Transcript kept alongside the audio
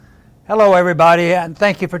Hello, everybody, and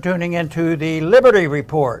thank you for tuning into the Liberty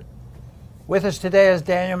Report. With us today is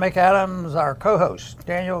Daniel McAdams, our co-host.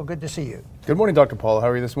 Daniel, good to see you. Good morning, Dr. Paul. How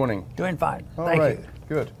are you this morning? Doing fine. Thank you.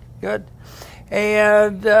 Good. Good.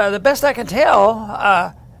 And the best I can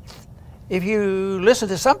tell, if you listen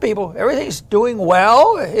to some people, everything's doing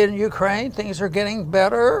well in Ukraine. Things are getting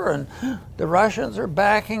better, and the Russians are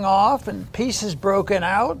backing off, and peace is broken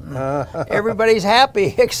out. And everybody's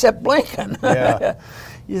happy except Blinken. Yeah.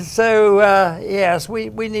 So, yes, we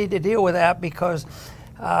need to deal with that because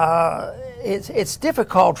it's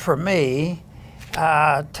difficult for me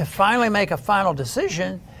to finally make a final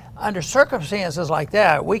decision. Under circumstances like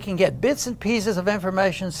that, we can get bits and pieces of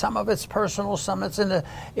information. Some of it's personal, some it's in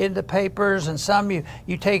the papers, and some you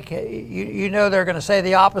take. You know they're going to say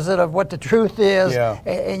the opposite of what the truth is, yeah.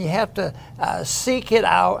 And you have to seek it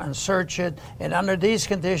out and search it. And under these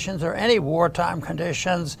conditions or any wartime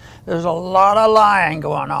conditions, there's a lot of lying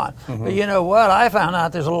going on. Mm-hmm. But you know what? I found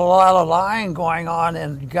out there's a lot of lying going on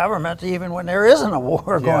in government, even when there isn't a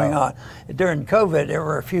war going on. During COVID, there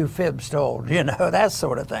were a few fibs told, that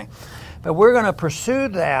sort of thing. But we're going to pursue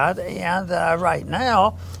that, and right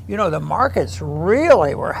now, the markets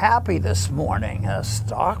really were happy this morning. The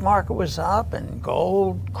stock market was up, and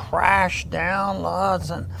gold crashed down lots.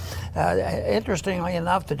 And interestingly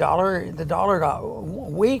enough, the dollar got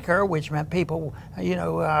weaker, which meant people,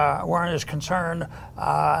 weren't as concerned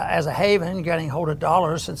as a haven getting hold of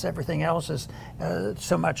dollars since everything else is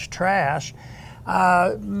so much trash.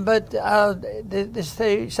 But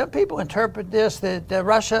some people interpret this that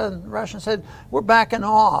Russia said we're backing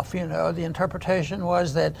off. The interpretation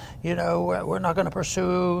was that we're not going to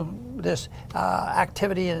pursue this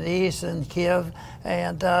activity in the east and Kiev,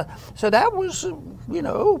 and so that was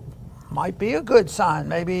might be a good sign.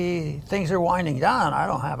 Maybe things are winding down. I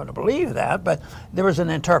don't happen to believe that, but there was an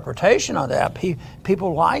interpretation of that.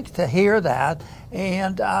 People like to hear that,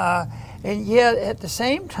 and yet, at the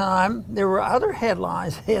same time, there were other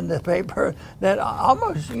headlines in the paper that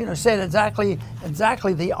almost, said exactly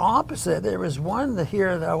the opposite. There was one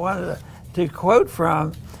here that I wanted to quote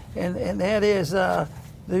from, and that is the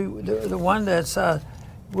one that's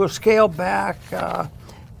we'll scale back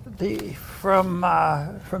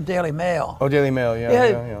from Daily Mail. Oh, Daily Mail,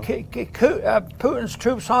 yeah. Putin's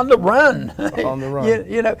troops on the run. On the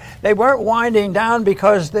run. They weren't winding down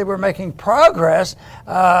because they were making progress.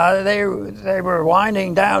 They were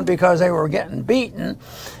winding down because they were getting beaten.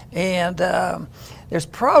 And there's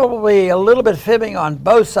probably a little bit of fibbing on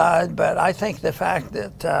both sides, but I think the fact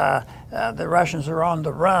that the Russians are on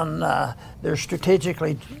the run, they're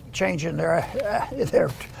strategically changing their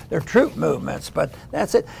troop movements, but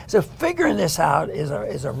that's it. So figuring this out is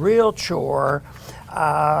a real chore.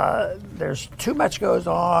 There's too much goes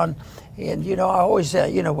on. And, I always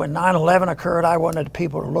say, when 9/11 occurred, I wanted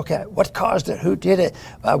people to look at what caused it, who did it,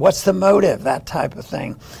 what's the motive, that type of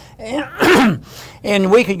thing.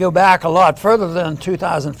 And we could go back a lot further than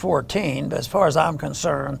 2014, but as far as I'm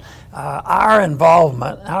concerned,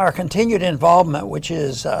 our continued involvement, which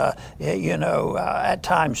is, at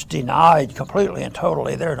times denied completely and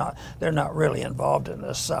totally, they're not really involved in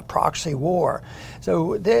this proxy war.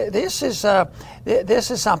 So this is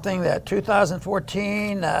something that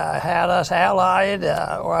 2014 had us allied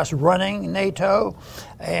or us running NATO,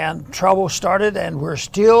 and trouble started, and we're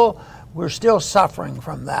still suffering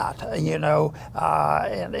from that,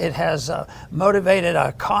 and it has motivated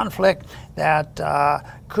a conflict that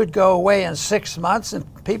could go away in 6 months and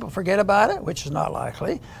people forget about it, which is not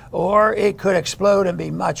likely, or it could explode and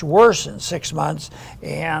be much worse in 6 months.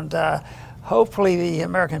 And hopefully the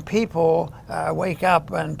American people wake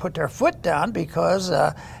up and put their foot down because,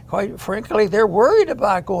 quite frankly, they're worried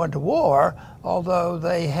about going to war, although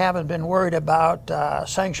they haven't been worried about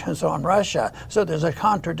sanctions on Russia. So there's a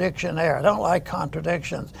contradiction there. I don't like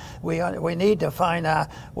contradictions. We need to find out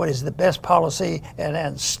what is the best policy and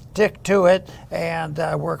then stick to it and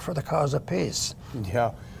work for the cause of peace.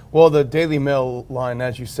 Yeah. Well, the Daily Mail line,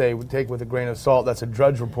 as you say, would take with a grain of salt. That's a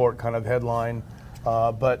Drudge Report kind of headline.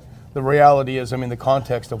 But the reality is, the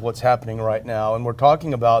context of what's happening right now, and we're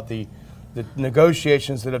talking about the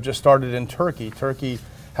negotiations that have just started in Turkey. Turkey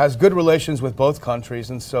has good relations with both countries,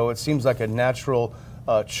 and so it seems like a natural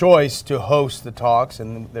choice to host the talks,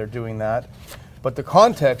 and they're doing that. But the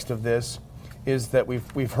context of this is that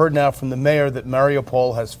we've heard now from the mayor that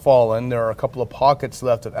Mariupol has fallen. There are a couple of pockets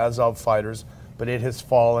left of Azov fighters, but it has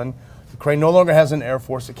fallen. Ukraine no longer has an air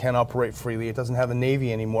force. It can't operate freely. It doesn't have a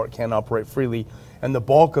navy anymore. It can't operate freely. And the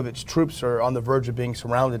bulk of its troops are on the verge of being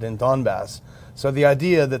surrounded in Donbass. So the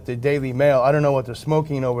idea that the Daily Mail, I don't know what they're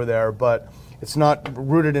smoking over there, but it's not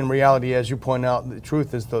rooted in reality, as you point out. The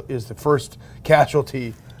truth is the first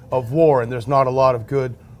casualty of war, and there's not a lot of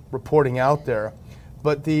good reporting out there.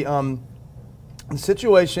 But the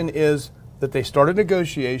situation is that they started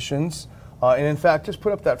negotiations, and in fact, just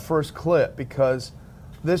put up that first clip because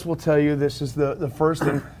this will tell you this is the first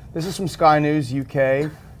thing. This is from Sky News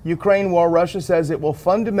UK. Ukraine war, Russia says it will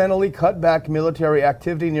fundamentally cut back military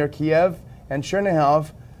activity near Kiev and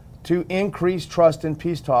Chernihiv to increase trust in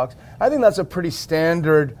peace talks. I think that's a pretty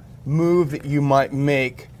standard move that you might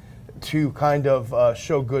make to kind of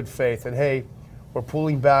show good faith that, hey, we're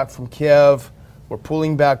pulling back from Kiev, we're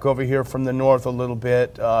pulling back over here from the north a little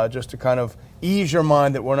bit, just to kind of ease your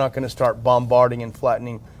mind that we're not going to start bombarding and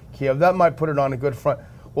flattening Kiev. That might put it on a good front.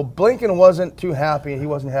 Well, Blinken wasn't too happy. He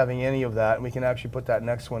wasn't having any of that. And we can actually put that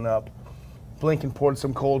next one up. Blinken poured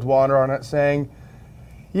some cold water on it, saying,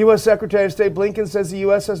 U.S. Secretary of State Blinken says the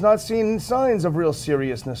U.S. has not seen signs of real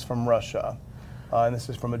seriousness from Russia. And this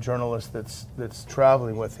is from a journalist that's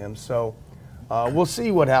traveling with him. So we'll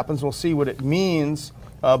see what happens. We'll see what it means.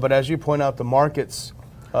 But as you point out, the markets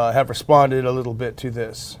have responded a little bit to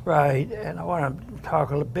this. Right, and I want to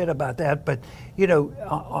talk a little bit about that. But, you know,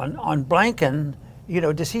 on Blinken, you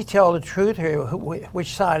know, does he tell the truth or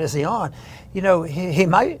which side is he on? You know, he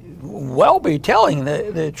might well be telling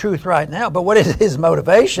the truth right now, but what is his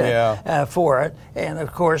motivation for it? And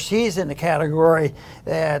of course, he's in the category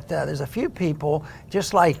that there's a few people,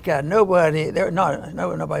 just like nobody,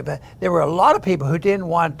 but there were a lot of people who didn't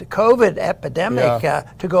want the COVID epidemic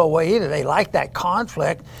to go away either. They liked that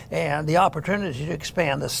conflict and the opportunity to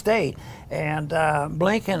expand the state. And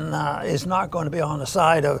Blinken is not going to be on the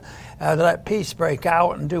side of let peace break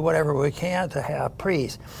out and do whatever we can to have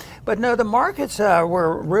peace. But no, the markets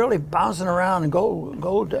were really bouncing around, and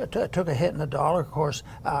gold took a hit, and the dollar, of course,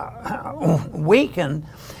 weakened.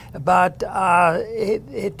 But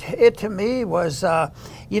it to me was,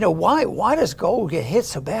 you know, why does gold get hit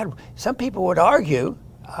so bad? Some people would argue,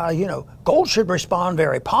 you know, gold should respond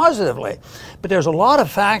very positively, but there's a lot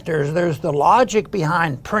of factors. There's the logic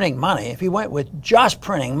behind printing money. If you went with just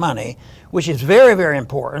printing money, which is very, very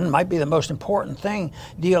important, might be the most important thing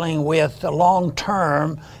dealing with the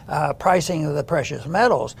long-term pricing of the precious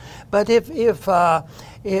metals. But if you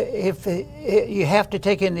have to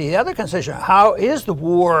take into the other consideration, how is the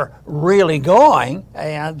war really going,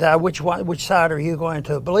 and which side are you going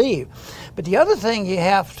to believe? But the other thing you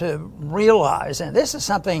have to realize, and this is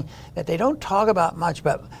something that they don't talk about much,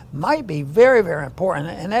 but might be very, very important,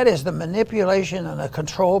 and that is the manipulation and the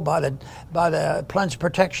control by the Plunge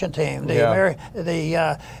Protection Team,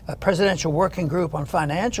 the Presidential Working Group on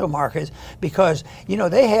Financial Markets, because you know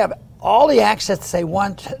they have all the assets they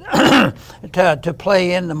want to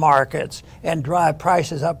play in the markets and drive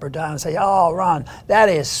prices up or down and say, oh, Ron, that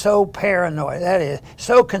is so paranoid, that is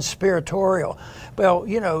so conspiratorial. Well,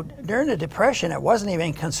 you know, during the Depression, it wasn't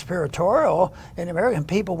even conspiratorial, and the American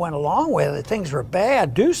people went along with it. Things were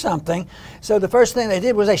bad, do something. So the first thing they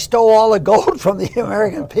did was they stole all the gold from the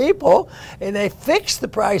American people, and they fixed the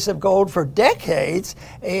price of gold for decades,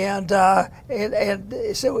 and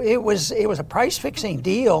so it was a price-fixing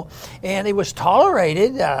deal, and it was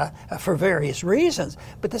tolerated for various reasons.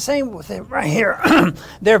 But the same with it right here.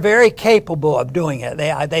 They're very capable of doing it.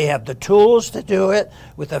 They have the tools to do it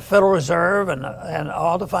with the Federal Reserve and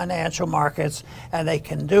all the financial markets, and they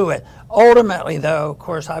can do it. Ultimately, though, of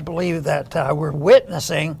course, I believe that we're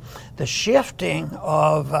witnessing the shifting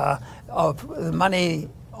of the money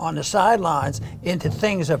on the sidelines into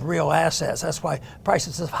things of real assets. That's why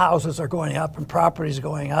prices of houses are going up and properties are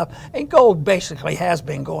going up, and gold basically has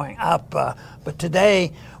been going up. But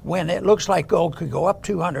today, when it looks like gold could go up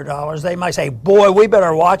 $200, they might say, boy, we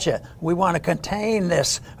better watch it. We want to contain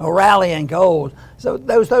this rally in gold. So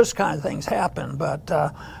those kind of things happen. But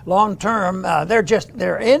long term,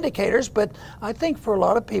 they're indicators, but I think for a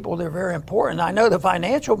lot of people, they're very important. I know the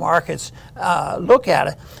financial markets look at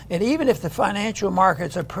it, and even if the financial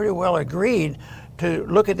markets are pretty well agreed to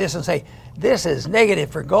look at this and say, this is negative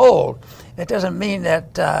for gold, it doesn't mean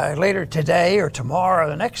that later today or tomorrow or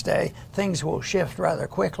the next day, things will shift rather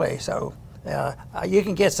quickly. So you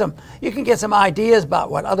can get some ideas about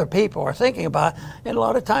what other people are thinking about, and a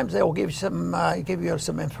lot of times they will give you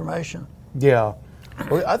some information. Yeah.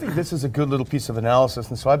 Well, I think this is a good little piece of analysis,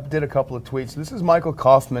 and so I did a couple of tweets. This is Michael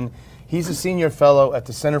Kaufman. He's a senior fellow at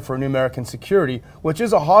the Center for New American Security, which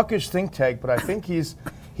is a hawkish think tank, but I think he's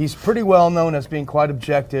pretty well known as being quite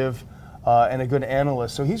objective and a good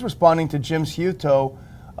analyst. So he's responding to Jim Sciutto,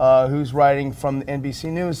 who's writing from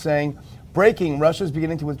NBC News, saying, breaking, Russia's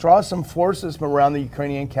beginning to withdraw some forces from around the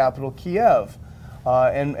Ukrainian capital, Kiev.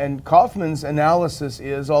 And Kaufman's analysis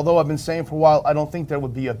is, although I've been saying for a while, I don't think there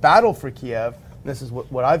would be a battle for Kiev, this is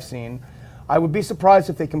what I've seen, I would be surprised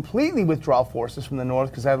if they completely withdraw forces from the north,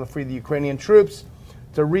 because that will free the Ukrainian troops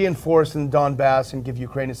to reinforce in Donbass and give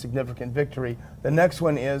Ukraine a significant victory. The next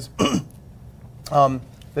one is,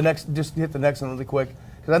 just hit the next one really quick,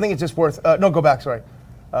 because I think it's just worth, no, go back, sorry.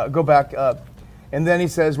 Go back. And then he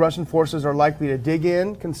says Russian forces are likely to dig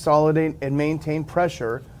in, consolidate, and maintain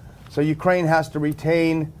pressure, so Ukraine has to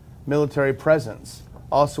retain military presence.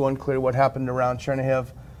 Also unclear what happened around Chernihiv.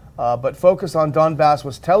 But focus on Donbass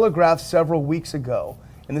was telegraphed several weeks ago,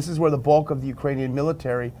 and this is where the bulk of the Ukrainian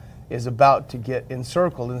military is about to get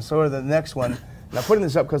encircled. And so the next one, and I'm putting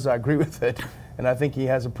this up because I agree with it, and I think he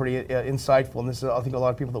has a pretty insightful, and this is, I think a lot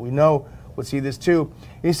of people that we know would see this too.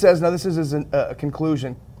 He says, now this is a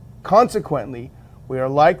conclusion, consequently, we are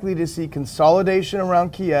likely to see consolidation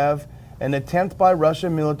around Kiev, an attempt by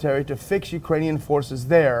Russian military to fix Ukrainian forces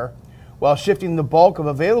there, while shifting the bulk of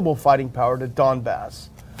available fighting power to Donbass.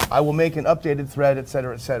 I will make an updated thread, et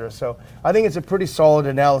cetera, et cetera. So I think it's a pretty solid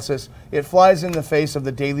analysis. It flies in the face of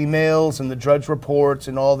the Daily Mails and the Drudge reports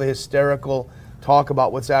and all the hysterical talk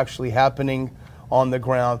about what's actually happening on the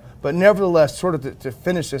ground. But nevertheless, sort of to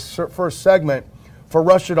finish this first segment, for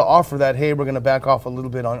Russia to offer that, hey, we're going to back off a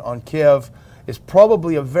little bit on Kiev, is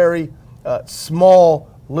probably a very small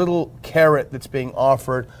little carrot that's being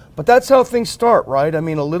offered. But that's how things start, right? I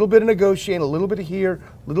mean, a little bit of negotiating, a little bit of here,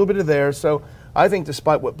 a little bit of there. So I think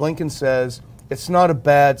despite what Blinken says, it's not a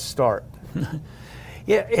bad start.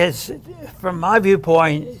 Yeah, it's, from my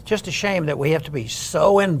viewpoint, just a shame that we have to be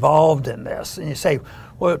so involved in this. And you say,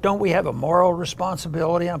 well, don't we have a moral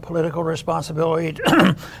responsibility and a political responsibility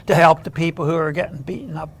to help the people who are getting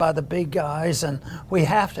beaten up by the big guys? And we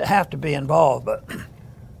have to be involved. But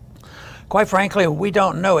quite frankly, we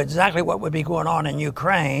don't know exactly what would be going on in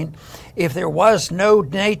Ukraine if there was no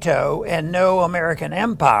NATO and no American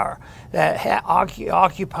empire that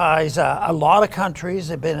occupies a lot of countries.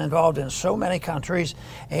 They've been involved in so many countries,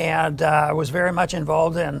 and was very much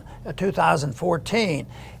involved in 2014.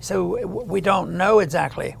 So we don't know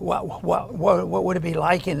exactly what would it be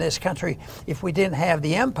like in this country if we didn't have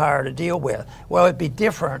the empire to deal with. Well, it'd be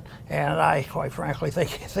different, and I quite frankly think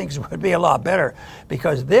things would be a lot better,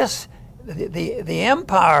 because the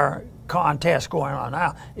empire contest going on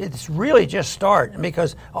now, it's really just starting,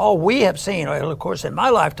 because all we have seen, of course, in my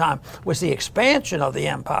lifetime, was the expansion of the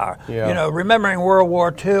empire. Yeah. You know, remembering World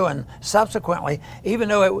War II and subsequently, even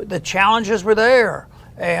though the challenges were there,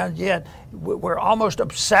 and yet we're almost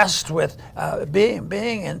obsessed with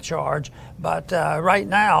being in charge. But right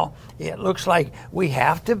now, it looks like we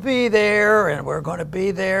have to be there, and we're going to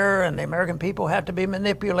be there, and the American people have to be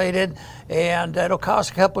manipulated, and it'll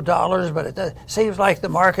cost a couple dollars, but it seems like the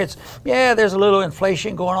markets, yeah, there's a little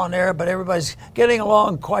inflation going on there, but everybody's getting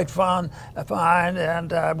along quite fine,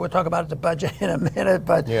 and we'll talk about the budget in a minute,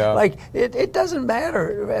 but yeah. like it doesn't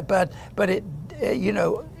matter, but it, you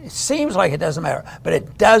know, it seems like it doesn't matter, but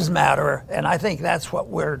it does matter, and I think that's what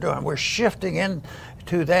we're doing. We're shifting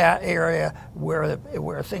into that area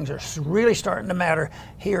where things are really starting to matter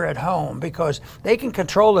here at home, because they can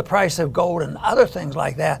control the price of gold and other things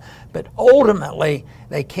like that, but ultimately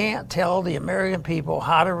they can't tell the American people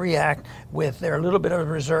how to react with their little bit of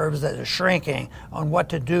reserves that are shrinking on what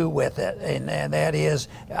to do with it, and that is,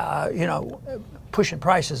 you know, pushing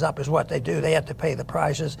prices up is what they do. They have to pay the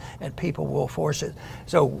prices, and people will force it.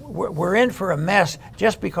 So we're in for a mess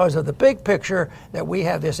just because of the big picture that we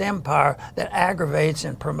have this empire that aggravates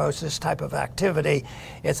and promotes this type of activity.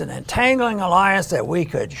 It's an entangling alliance that we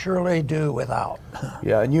could surely do without.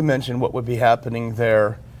 Yeah, and you mentioned what would be happening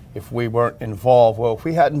there if we weren't involved. Well, if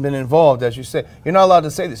we hadn't been involved, as you say, you're not allowed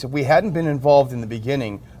to say this, if we hadn't been involved in the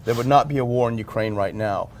beginning, there would not be a war in Ukraine right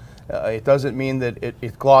now. It doesn't mean that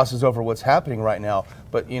it glosses over what's happening right now,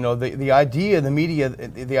 but you know, the idea, the media,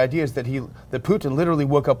 the idea is that Putin literally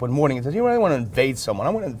woke up one morning and said, you know, I want to invade someone,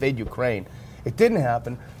 I want to invade Ukraine. It didn't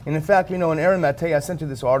happen, and in fact, you know, and Aaron Maté, I sent you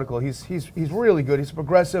this article. He's really good. He's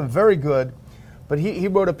progressive, very good, but he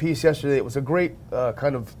wrote a piece yesterday. It was a great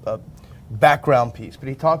kind of background piece, but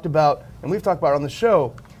he talked about, and we've talked about it on the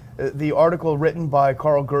show, the article written by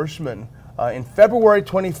Carl Gershman in February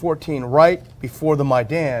 2014, right before the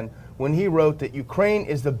Maidan, when he wrote that Ukraine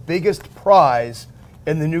is the biggest prize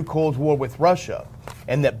in the new Cold War with Russia,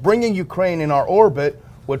 and that bringing Ukraine in our orbit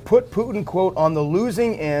would put Putin, quote, on the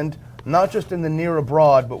losing end, not just in the near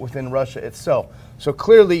abroad, but within Russia itself. So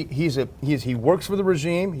clearly he works for the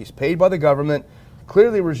regime, he's paid by the government,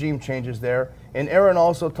 clearly regime changes there. And Aaron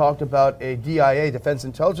also talked about a DIA, Defense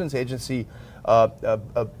Intelligence Agency,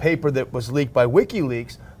 a paper that was leaked by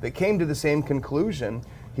WikiLeaks that came to the same conclusion.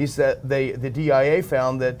 He said the DIA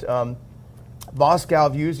found that Moscow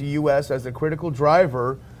views the U.S. as a critical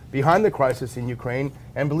driver behind the crisis in Ukraine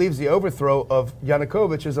and believes the overthrow of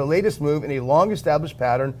Yanukovych is the latest move in a long-established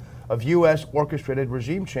pattern of U.S. orchestrated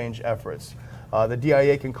regime change efforts. The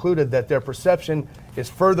DIA concluded that their perception is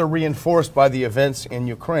further reinforced by the events in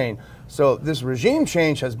Ukraine. So this regime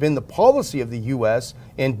change has been the policy of the U.S.,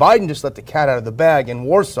 and Biden just let the cat out of the bag in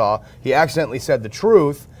Warsaw. He accidentally said the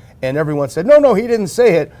truth, and everyone said, no, he didn't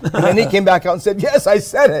say it. And then he came back out and said, yes, I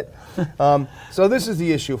said it. So this is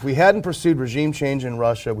the issue. If we hadn't pursued regime change in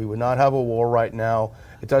Russia, we would not have a war right now.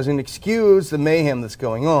 It doesn't excuse the mayhem that's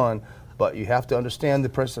going on, but you have to understand the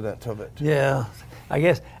precedent of it. Yeah. I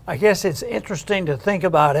guess it's interesting to think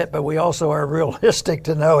about it, but we also are realistic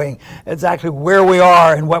to knowing exactly where we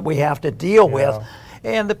are and what we have to deal with.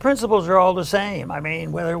 And the principles are all the same. I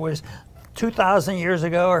mean, whether it was 2,000 years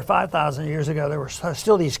ago or 5,000 years ago, there were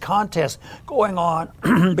still these contests going on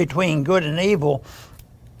between good and evil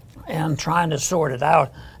and trying to sort it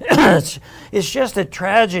out. It's just a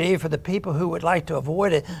tragedy for the people who would like to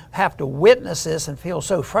avoid it, have to witness this and feel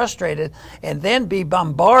so frustrated, and then be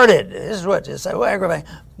bombarded. This is what is so aggravating.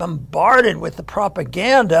 Bombarded with the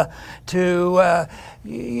propaganda to,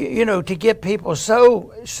 to get people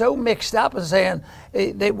so mixed up and saying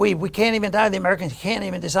that we can't even die. The Americans can't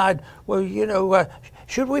even decide. Well,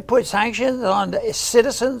 should we put sanctions on the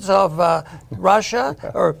citizens of Russia,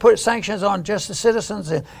 or put sanctions on just the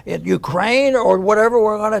citizens in Ukraine, or whatever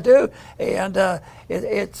we're going to do? And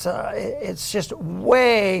it's just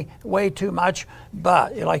way too much.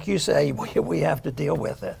 But like you say, we have to deal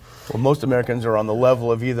with it. Well, most Americans are on the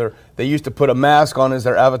level of either they used to put a mask on as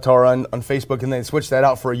their avatar on Facebook and they switched that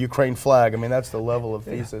out for a Ukraine flag. I mean, that's the level of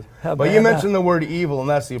thesis. But you mentioned the word evil, and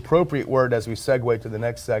that's the appropriate word as we segue to the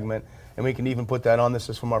next segment. And we can even put that on. This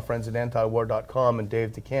is from our friends at antiwar.com and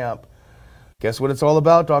Dave DeCamp. Guess what it's all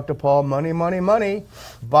about, Dr. Paul? Money, money, money.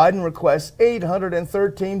 Biden requests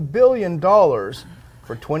 $813 billion for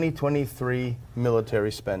 2023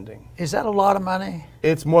 military spending. Is that a lot of money?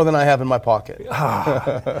 It's more than I have in my pocket.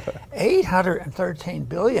 $813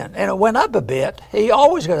 billion, and it went up a bit. He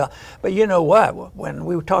always goes up. But you know what? When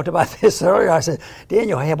we talked about this earlier, I said,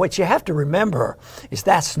 Daniel, what you have to remember is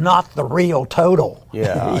that's not the real total.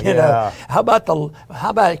 Yeah, you know, how about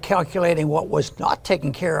calculating what was not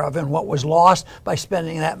taken care of and what was lost by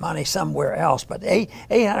spending that money somewhere else? But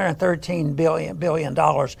 $813 billion,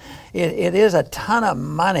 it is a ton of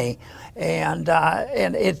money. And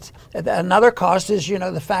it's another cost is,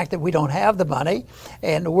 the fact that we don't have the money,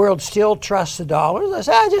 and the world still trusts the dollar. They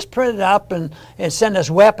say, just print it up and send us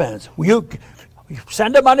weapons. You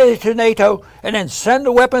send the money to NATO and then send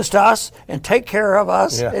the weapons to us and take care of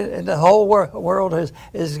us. Yeah. And the whole world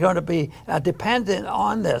is going to be dependent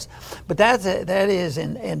on this. But that is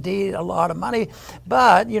indeed a lot of money.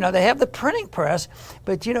 But, they have the printing press.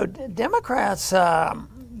 But, Democrats,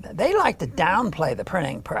 they like to downplay the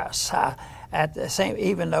printing press at the same,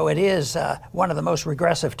 even though it is one of the most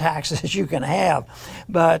regressive taxes you can have.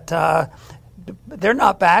 But they're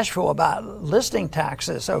not bashful about listing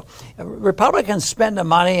taxes. So Republicans spend the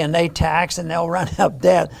money and they tax and they'll run up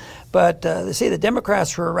debt. But see, the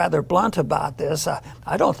Democrats were rather blunt about this.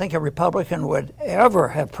 I don't think a Republican would ever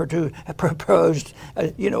have proposed,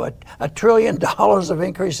 $1 trillion of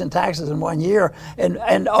increase in taxes in 1 year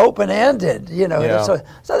and open-ended. Yeah. So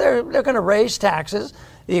they're going to raise taxes.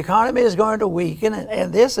 The economy is going to weaken,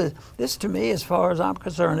 and this to me, as far as I'm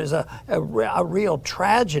concerned, is a real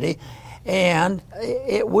tragedy. And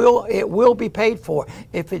it will be paid for.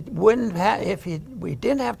 If we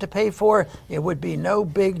didn't have to pay for it, it would be no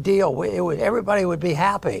big deal. Everybody would be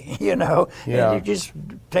happy, Yeah. And you just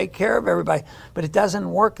take care of everybody. But it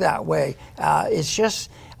doesn't work that way. It's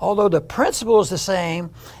just, although the principle is the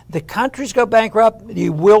same, the countries go bankrupt,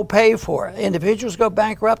 you will pay for it. Individuals go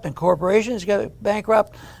bankrupt and corporations go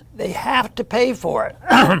bankrupt. They have to pay for it.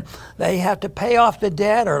 They have to pay off the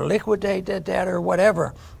debt or liquidate the debt or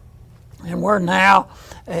whatever. And we're now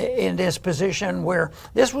in this position where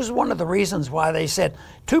this was one of the reasons why they said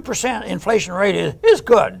 2% inflation rate is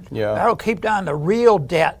good. Yeah. That'll keep down the real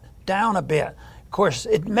debt down a bit. Of course,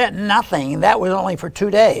 it meant nothing. That was only for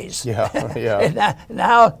 2 days. Yeah, yeah.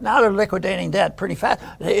 Now they're liquidating debt pretty fast.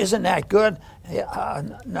 Isn't that good?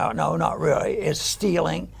 No, not really. It's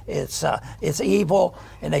stealing. It's evil,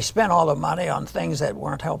 and they spent all the money on things that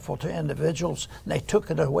weren't helpful to individuals. And they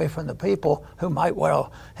took it away from the people who might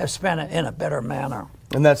well have spent it in a better manner.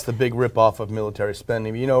 And that's the big ripoff of military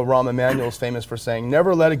spending. Rahm Emanuel is famous for saying,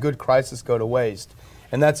 "Never let a good crisis go to waste,"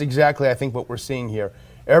 and that's exactly, I think, what we're seeing here.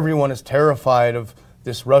 Everyone is terrified of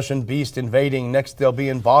this Russian beast invading. Next, they'll be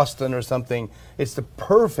in Boston or something. It's the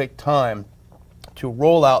perfect time to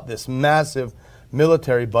roll out this massive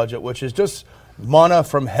military budget, which is just manna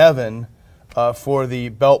from heaven for the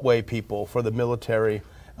Beltway people, for the military,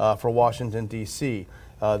 for Washington, D.C.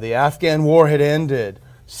 The Afghan war had ended.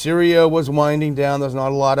 Syria was winding down. There's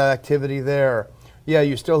not a lot of activity there. Yeah,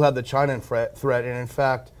 you still have the China threat, and in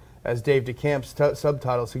fact, as Dave DeCamp's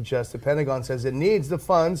subtitle suggests, the Pentagon says it needs the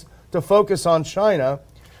funds to focus on China,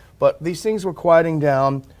 but these things were quieting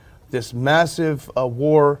down. This massive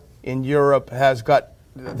war in Europe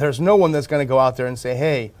there's no one that's going to go out there and say,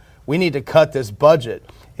 hey, we need to cut this budget.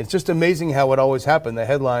 It's just amazing how it always happened. The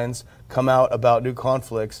headlines come out about new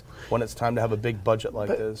conflicts when it's time to have a big budget like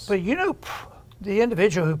this. But you know, the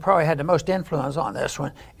individual who probably had the most influence on this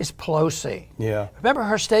one is Pelosi. Yeah. Remember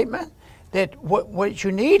her statement? That what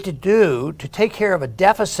you need to do to take care of a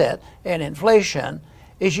deficit and inflation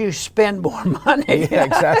is you spend more money. Yeah,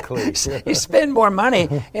 exactly. You spend more money.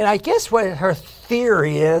 And I guess what her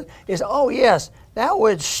theory is, oh yes, that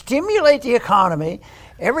would stimulate the economy.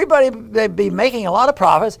 Everybody, they'd be making a lot of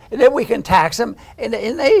profits, and then we can tax them. And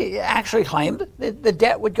they actually claimed that the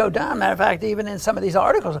debt would go down. Matter of fact, even in some of these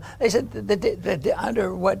articles, they said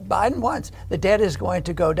under what Biden wants, the debt is going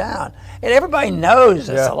to go down. And everybody knows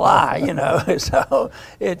it's a lie, you know. So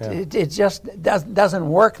it just doesn't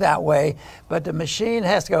work that way. But the machine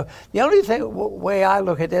has to go. The only way I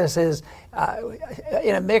look at this is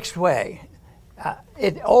in a mixed way.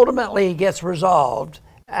 It ultimately gets resolved.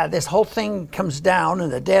 This whole thing comes down and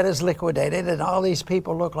the debt is liquidated and all these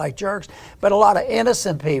people look like jerks, but a lot of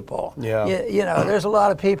innocent people, you know, there's a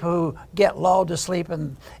lot of people who get lulled to sleep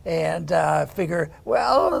and figure,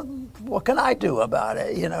 well, what can I do about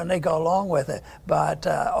it, you know, and they go along with it. But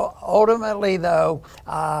ultimately, though,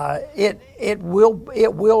 it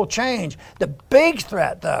will change. The big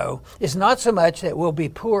threat, though, is not so much that we'll be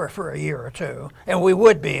poor for a year or two, and we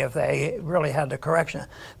would be if they really had the correction.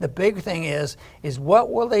 The big thing is what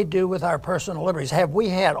will they do with our personal liberties? Have we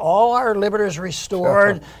had all our liberties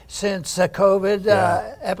restored since the COVID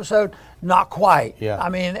episode? Not quite. Yeah. I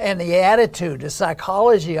mean, and the attitude, the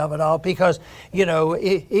psychology of it all, because, you know,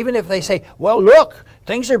 even if they say, well, look,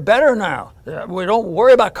 things are better now. We don't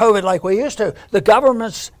worry about COVID like we used to. The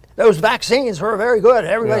government's, those vaccines were very good.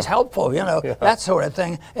 Everybody's helpful, you know, that sort of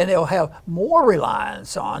thing. And they'll have more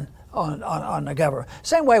reliance on the government.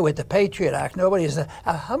 Same way with the Patriot Act. Nobody's,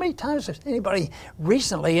 how many times has anybody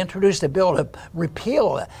recently introduced a bill to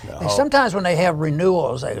repeal it? No. Sometimes when they have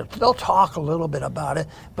renewals, they'll talk a little bit about it,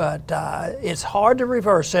 but it's hard to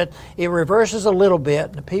reverse it. It reverses a little bit,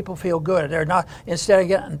 and the people feel good. They're not, instead of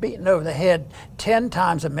getting beaten over the head 10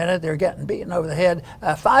 times a minute, they're getting beaten over the head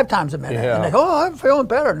 5 times a minute. And they go, oh, I'm feeling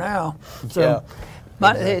better now. So.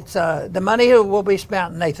 But it's the money will be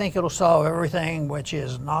spent, and they think it'll solve everything, which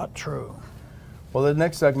is not true. Well, the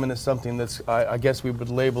next segment is something that's, I guess we would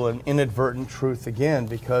label an inadvertent truth again,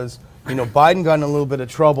 because, you know, Biden got in a little bit of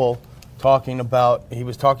trouble talking about, he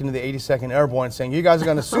was talking to the 82nd Airborne saying, you guys are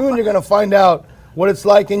going to soon, you're going to find out what it's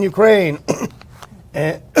like in Ukraine.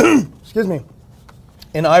 And, excuse me,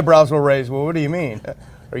 and eyebrows were raised. Well, what do you mean?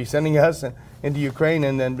 Are you sending us into Ukraine?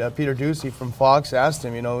 And then Peter Doocy from Fox asked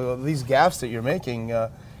him, you know, these gaffes that you're making,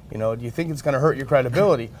 you know, do you think it's going to hurt your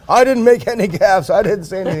credibility? I didn't make any gaffes. I didn't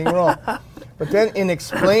say anything wrong. But then in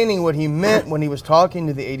explaining what he meant when he was talking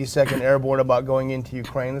to the 82nd Airborne about going into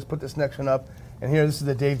Ukraine, let's put this next one up. And here, this is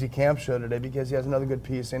the Dave DeCamp show today, because he has another good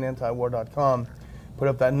piece in antiwar.com. Put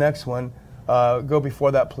up that next one. Go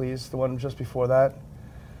before that, please, the one just before that.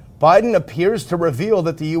 Biden appears to reveal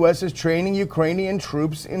that the U.S. is training Ukrainian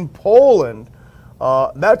troops in Poland.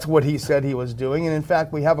 That's what he said he was doing. And in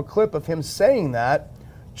fact, we have a clip of him saying that,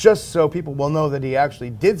 just so people will know that he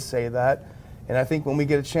actually did say that. And I think when we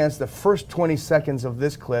get a chance, the first 20 seconds of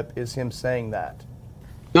this clip is him saying that.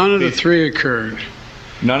 None of the three occurred.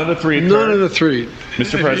 None of the three occurred? None of the three.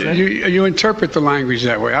 Mr. President? You interpret the language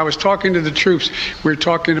that way. I was talking to the troops. We're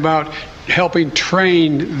talking about helping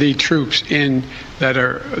train the troops that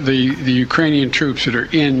are the Ukrainian troops that are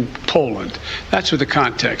in Poland. That's what the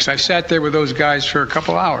context. I sat there with those guys for a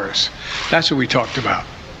couple hours. That's what we talked about.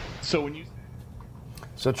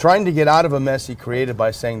 So trying to get out of a mess he created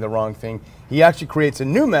by saying the wrong thing, he actually creates a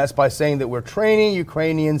new mess by saying that we're training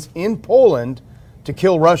Ukrainians in Poland to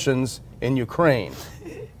kill Russians in Ukraine.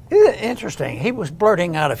 Interesting. He was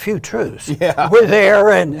blurting out a few truths. Yeah. We're there,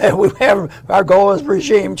 and we have our goal is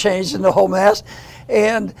regime change and the whole mess.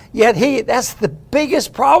 And yet that's the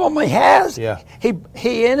biggest problem he has. Yeah.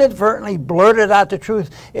 He inadvertently blurted out the truth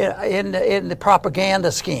in the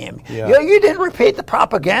propaganda scheme. Yeah. You didn't repeat the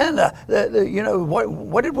propaganda.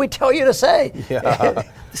 What did we tell you to say? Yeah.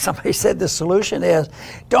 Somebody said the solution is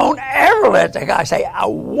don't ever let the guy say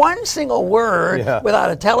one single word without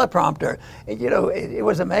a teleprompter. It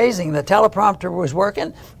was amazing. The teleprompter was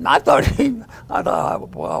working. And I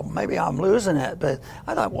thought, well, maybe I'm losing it, but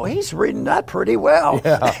I thought, well, he's reading that pretty well.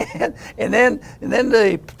 Yeah. and then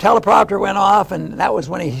the teleprompter went off, and that was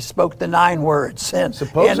when he spoke the 9 words. And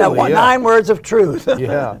supposedly, 9 words of truth.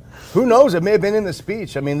 Yeah. Who knows? It may have been in the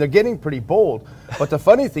speech. I mean, they're getting pretty bold. But the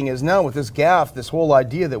funny thing is now with this gaffe, this whole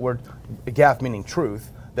idea that gaffe meaning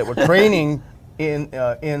truth, that we're training in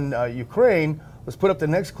Ukraine. Let's put up the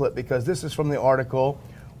next clip because this is from the article.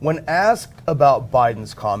 When asked about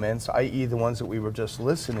Biden's comments, i.e. the ones that we were just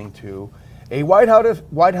listening to, a White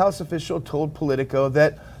House official told Politico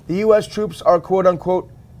that the U.S. troops are, quote unquote,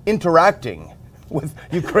 interacting with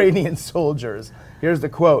Ukrainian soldiers. Here's the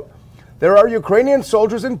quote. There are Ukrainian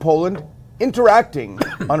soldiers in Poland interacting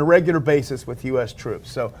on a regular basis with U.S.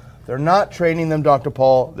 troops. So they're not training them, Dr.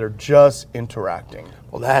 Paul. They're just interacting.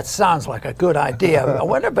 Well, that sounds like a good idea. I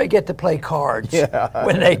wonder if they get to play cards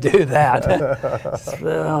when they do that.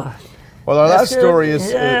 Well, our last story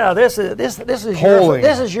is this is polling.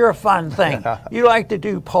 This is your fun thing. You like to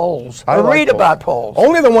do polls. I Read like about polls.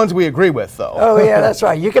 Only the ones we agree with, though. Oh yeah, that's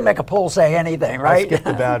right. You can make a poll say anything, right? I'll skip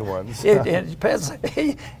the bad ones. It depends.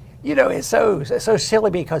 It's so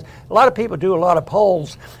silly because a lot of people do a lot of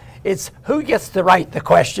polls. It's who gets to write the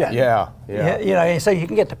question. Yeah. So you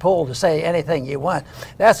can get the poll to say anything you want.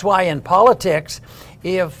 That's why in politics,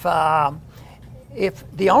 if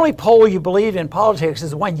the only poll you believe in politics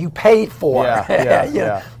is the one you paid for,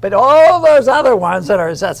 but all those other ones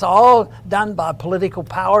that's all done by political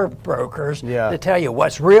power brokers to tell you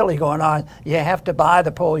what's really going on, you have to buy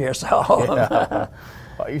the poll yourself.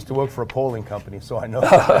 I used to work for a polling company, so I know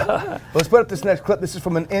that. Let's put up this next clip. This is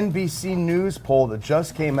from an NBC News poll that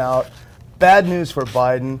just came out. Bad news for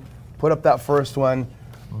Biden. Put up that first one.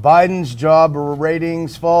 Biden's job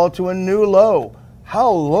ratings fall to a new low.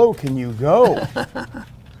 How low can you go?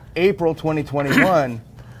 April 2021,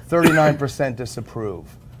 39% disapprove.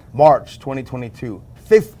 March 2022,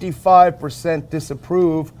 55%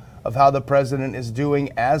 disapprove of how the president is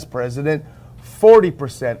doing as president.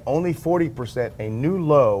 40%, only 40%, a new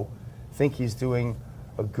low, think he's doing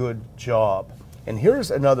a good job. And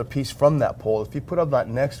here's another piece from that poll. If you put up that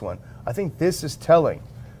next one, I think this is telling.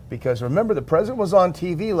 Because remember, the president was on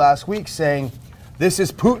TV last week saying, this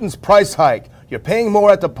is Putin's price hike. You're paying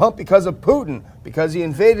more at the pump because of Putin, because he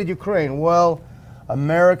invaded Ukraine. Well,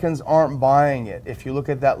 Americans aren't buying it. If you look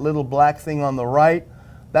at that little black thing on the right,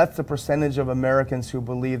 that's the percentage of Americans who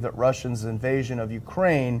believe that Russia's invasion of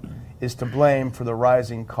Ukraine is to blame for the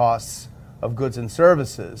rising costs of goods and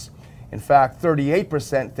services. In fact,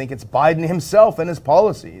 38% think it's Biden himself and his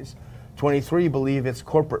policies. 23% believe it's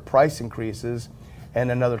corporate price increases, and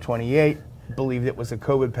another 28% believed it was a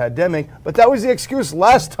COVID pandemic. But that was the excuse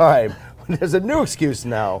last time. There's a new excuse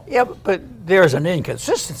now. Yeah, but there's an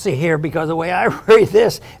inconsistency here because the way I read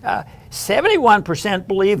this, 71%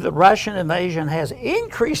 believe the Russian invasion has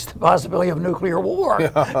increased the possibility of nuclear war.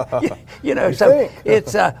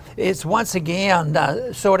 It's once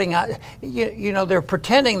again sorting out. They're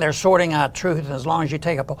pretending they're sorting out truth as long as you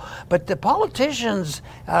take a poll. But the politicians,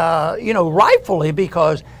 rightfully,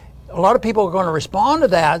 because a lot of people are going to respond to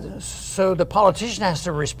that, so the politician has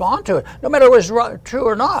to respond to it, no matter whether it's true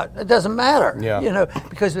or not. It doesn't matter,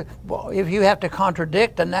 because if you have to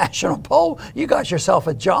contradict a national poll, you got yourself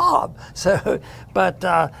a job. So, but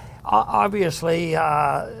obviously,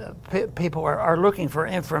 people are looking for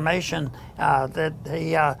information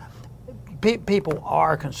that people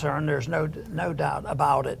are concerned. There's no doubt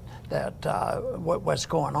about it that what's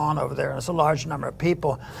going on over there. It's a large number of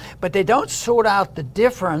people, but they don't sort out the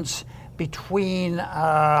difference between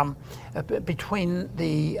the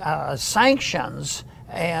sanctions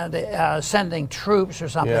and sending troops or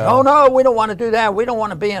something. Yeah. Oh no, we don't want to do that. We don't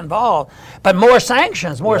want to be involved. But more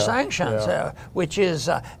sanctions, which is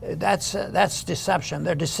that's deception.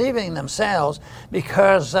 They're deceiving themselves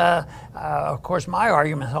because, of course, my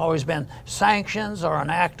argument has always been sanctions are an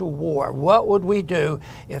act of war. What would we do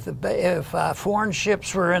if foreign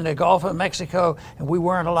ships were in the Gulf of Mexico and we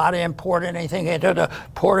weren't allowed to import anything into the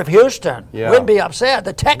port of Houston? Yeah. We'd be upset.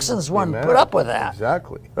 The Texans wouldn't put up with that.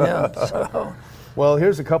 Exactly. So. Well,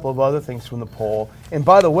 here's a couple of other things from the poll. And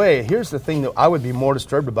by the way, here's the thing that I would be more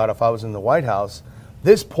disturbed about if I was in the White House.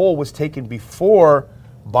 This poll was taken before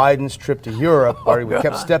Biden's trip to Europe, where he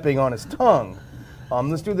kept stepping on his tongue.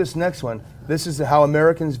 Let's do this next one. This is how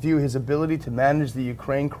Americans view his ability to manage the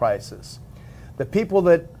Ukraine crisis. The people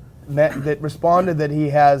that responded that he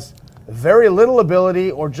has very little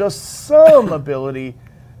ability or just some ability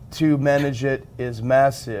to manage it is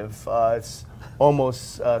massive. It's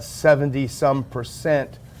almost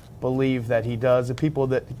 70-some% believe that he does. The people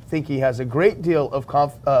that think he has a great deal of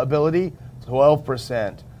ability,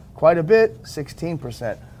 12%. Quite a bit,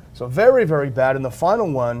 16%. So very, very bad. And the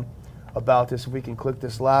final one about this, if we can click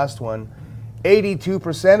this last one,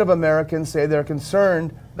 82% of Americans say they're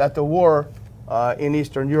concerned that the war in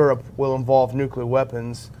Eastern Europe will involve nuclear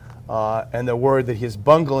weapons, and they're worried that his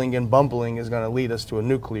bungling and bumbling is going to lead us to a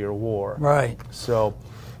nuclear war. Right. So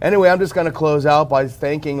anyway, I'm just going to close out by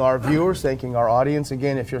thanking our viewers, thanking our audience.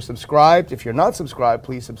 Again, if you're subscribed, if you're not subscribed,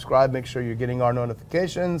 please subscribe. Make sure you're getting our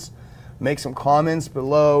notifications. Make some comments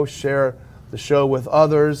below. Share the show with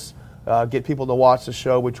others. Get people to watch the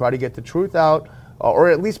show. We try to get the truth out, or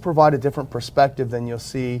at least provide a different perspective than you'll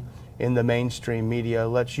see in the mainstream media.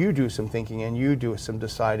 Let you do some thinking and you do some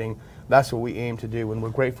deciding. That's what we aim to do, and we're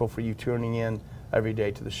grateful for you tuning in every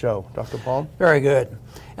day to the show. Dr. Paul? Very good.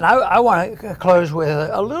 And I want to close with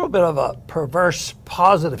a little bit of a perverse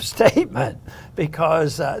positive statement,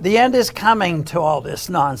 because the end is coming to all this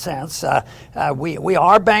nonsense. We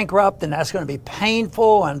are bankrupt, and that's going to be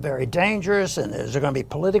painful and very dangerous, and there's going to be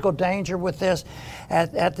political danger with this.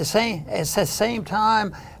 At the same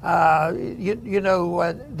time,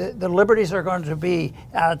 the liberties are going to be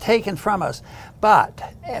taken from us.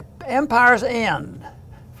 But empires end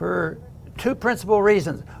for two principal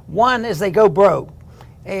reasons. One is they go broke.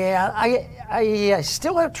 And I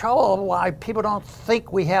still have trouble why people don't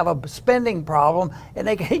think we have a spending problem, and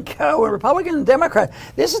they can go, and Republican and Democrat,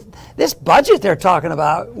 this budget they're talking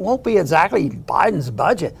about won't be exactly Biden's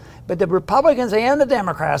budget, but the Republicans and the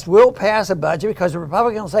Democrats will pass a budget, because the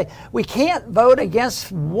Republicans say we can't vote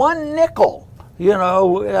against one nickel,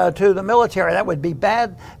 to the military. That would be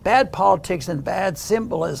bad politics and bad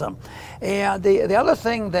symbolism. And the other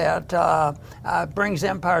thing that brings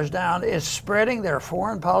empires down is spreading their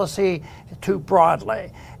foreign policy too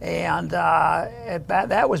broadly. And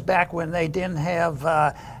that was back when they didn't have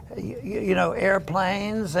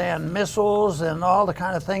airplanes and missiles and all the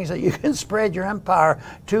kind of things that you can spread your empire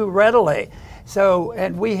too readily. So,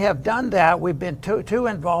 and we have done that. We've been too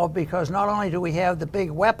involved, because not only do we have the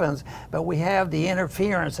big weapons, but we have the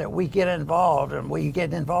interference that we get involved, and we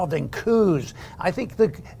get involved in coups. I think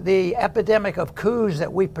the epidemic of coups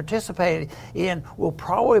that we participated in will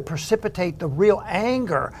probably precipitate the real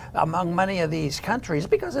anger among many of these countries,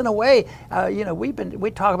 because in a way,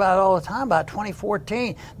 we talk about it all the time about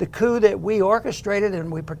 2014, the coup that we orchestrated and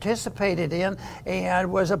we participated in, and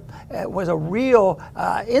was a real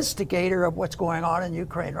instigator of what's going on in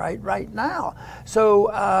Ukraine right now.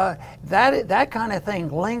 So that kind of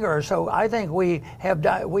thing lingers. So I think we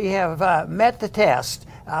have met the test.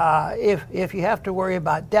 If you have to worry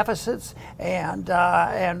about deficits and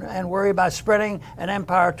worry about spreading an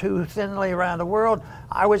empire too thinly around the world,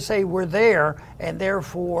 I would say we're there, and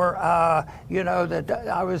therefore,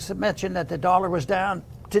 I was mentioned that the dollar was down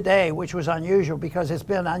today, which was unusual because it's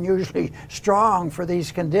been unusually strong for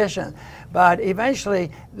these conditions. But eventually,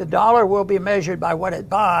 the dollar will be measured by what it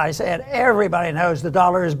buys, and everybody knows the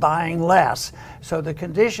dollar is buying less. So the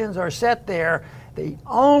conditions are set there. The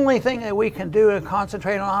only thing that we can do to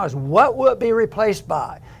concentrate on is what will it be replaced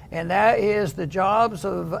by? And that is the jobs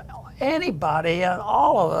of anybody and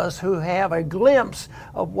all of us who have a glimpse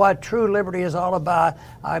of what true liberty is all about.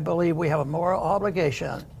 I believe we have a moral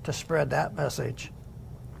obligation to spread that message.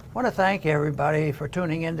 I want to thank everybody for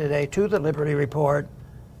tuning in today to the Liberty Report.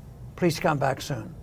 Please come back soon.